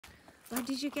What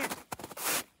did you get?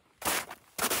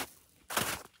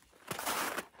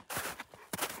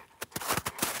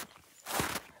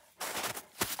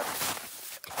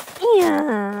いや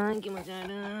ー、気持ち悪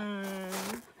い。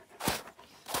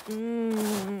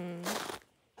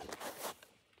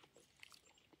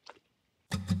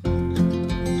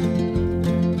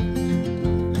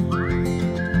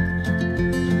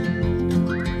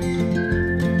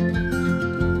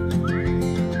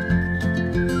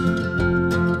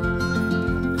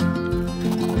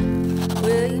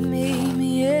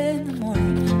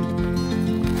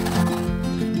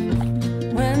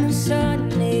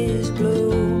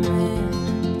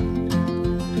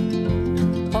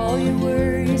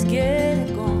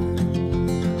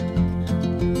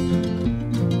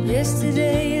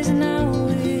Yesterday is now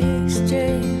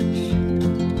exchange.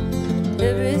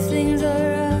 Everything's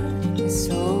alright, it's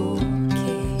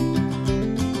okay.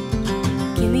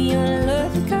 Give me your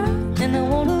love you got, and I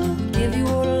wanna give you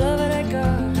all the love that I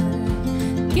got.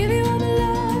 Give you all the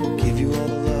love, give you all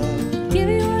the love, give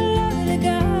you all the love that I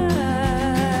got.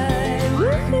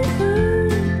 Woo-hoo-hoo,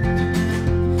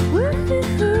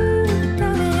 woo-hoo-hoo,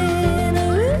 darling,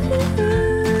 woo-hoo-hoo.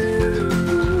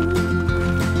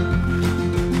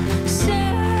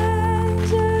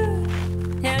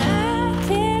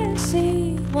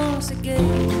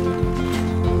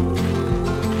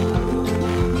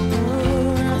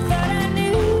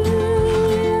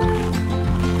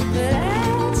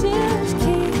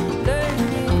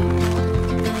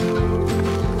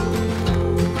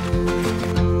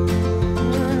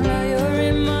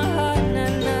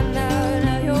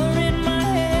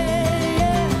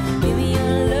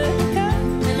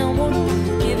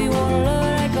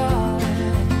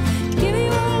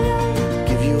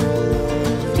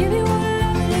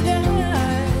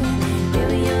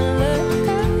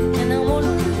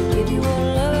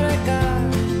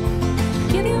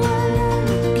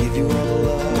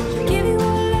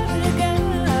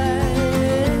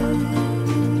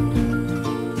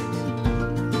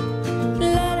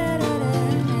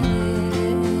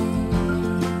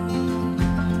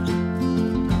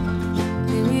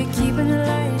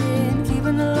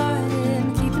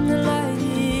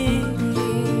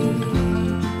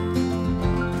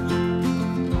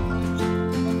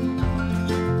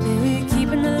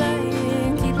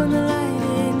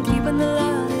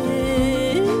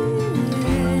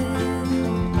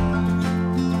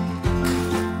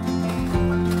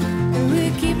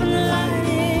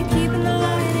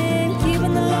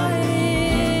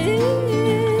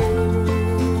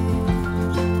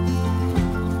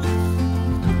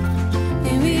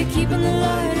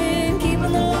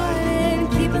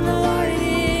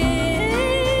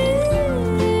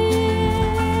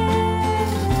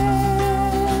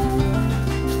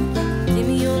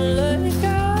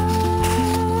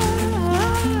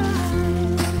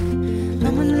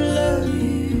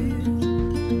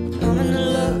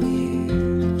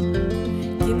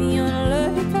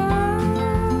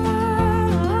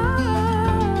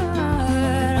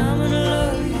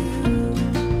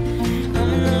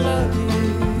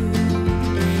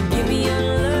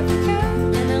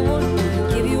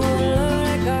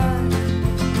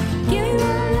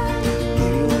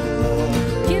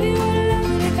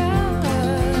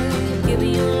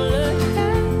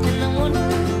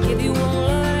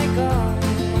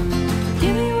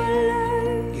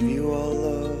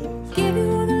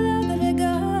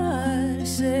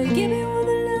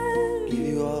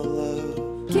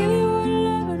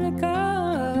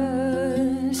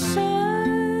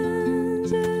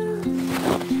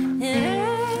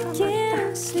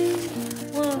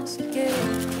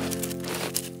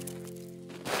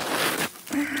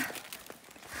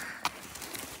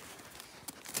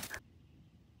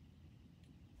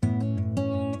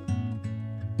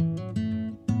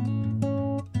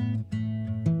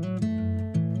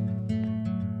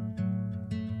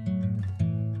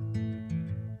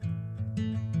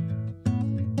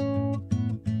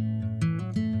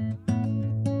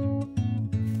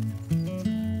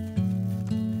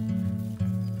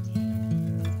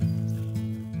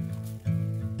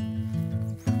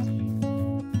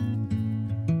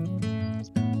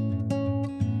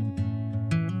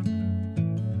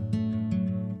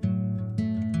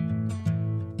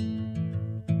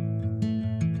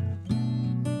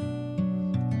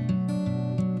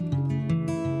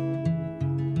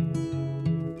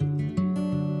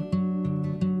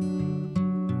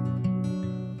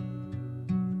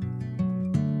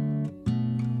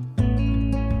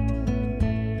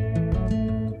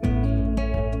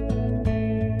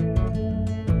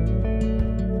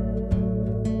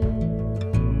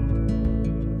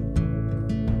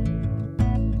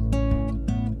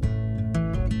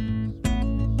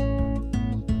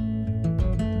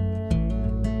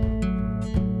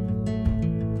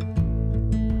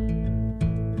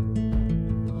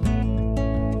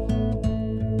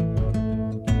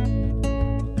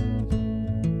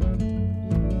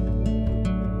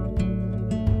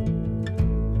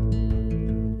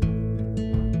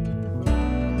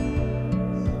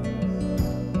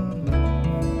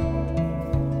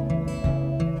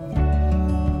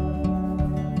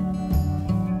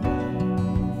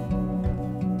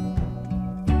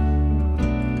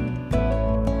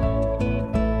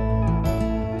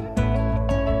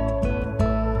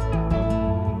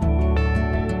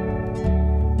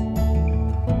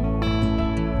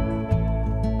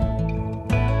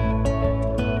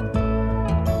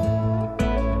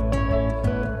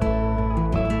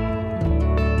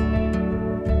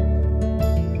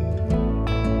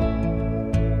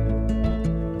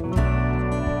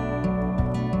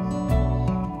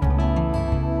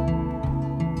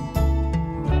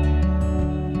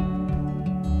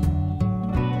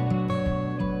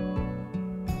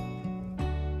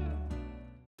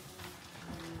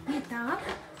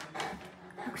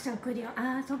 来るよ。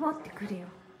遊ぼうって来るよ。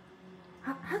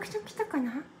あ、ハクちゃん来たか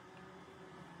な？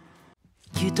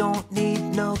 You don't need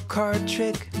no card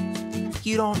trick.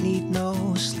 You don't need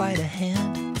no sleight of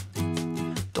hand.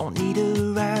 Don't need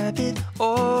a rabbit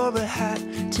or a hat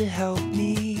to help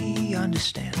me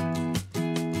understand.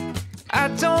 I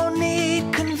don't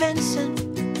need convincing.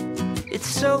 It's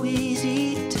so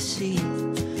easy to see.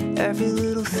 Every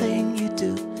little thing you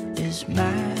do is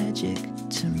magic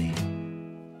to me.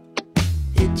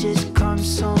 It just comes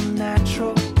so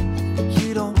natural.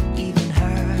 You don't even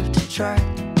have to try.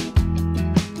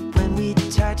 When we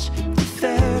touch, the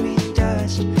fairy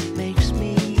dust makes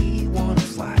me wanna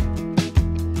fly.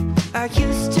 I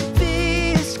used to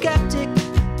be a skeptic,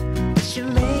 but you're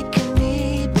making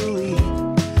me believe.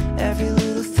 Every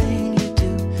little thing you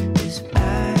do is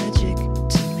magic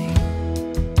to me.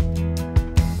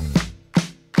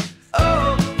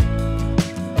 Oh,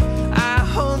 I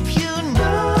hope you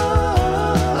know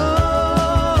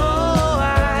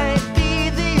I'd be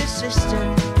the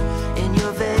assistant in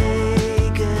your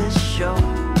Vegas show.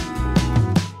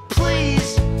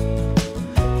 Please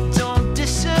don't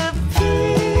disappear,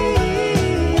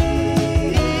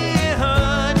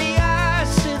 honey. I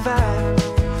survive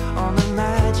on the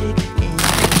magic in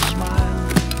your smile.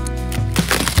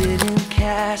 You didn't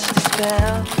cast a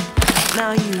spell,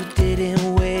 now you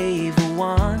didn't wave a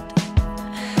wand.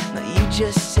 Now you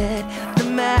just said the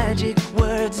magic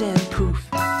words and poof,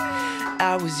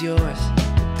 I was yours.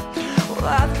 Well,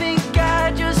 I think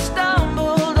I just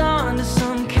stumbled onto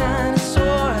some kind of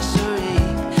sorcery.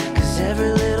 'Cause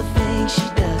every little thing she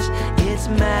does, it's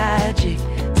magic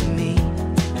to me.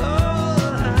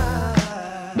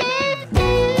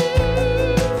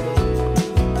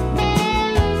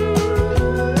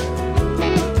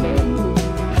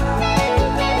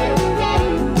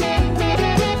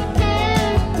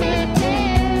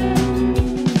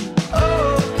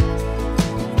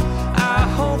 I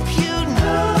hope you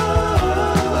know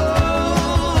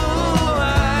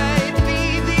I'd be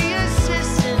the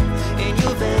assistant in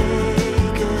your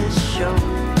Vegas show.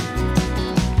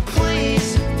 Please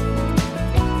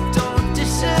don't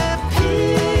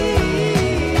disappear,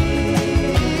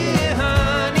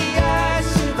 honey. I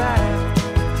survive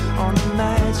on the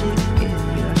magic in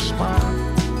your smile.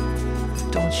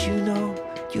 Don't you know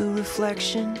your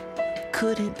reflection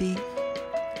couldn't be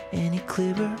any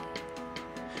clearer?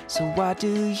 So why do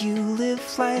you live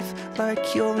life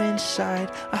like you're inside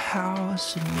a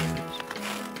house of mirrors?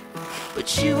 But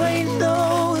you ain't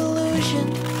no illusion,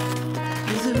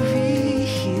 you're the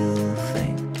real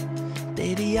thing.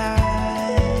 Baby,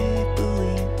 I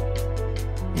believe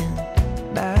in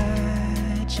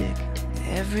magic.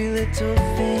 Every little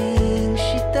thing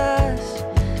she does,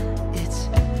 it's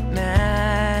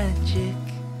magic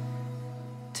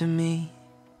to me.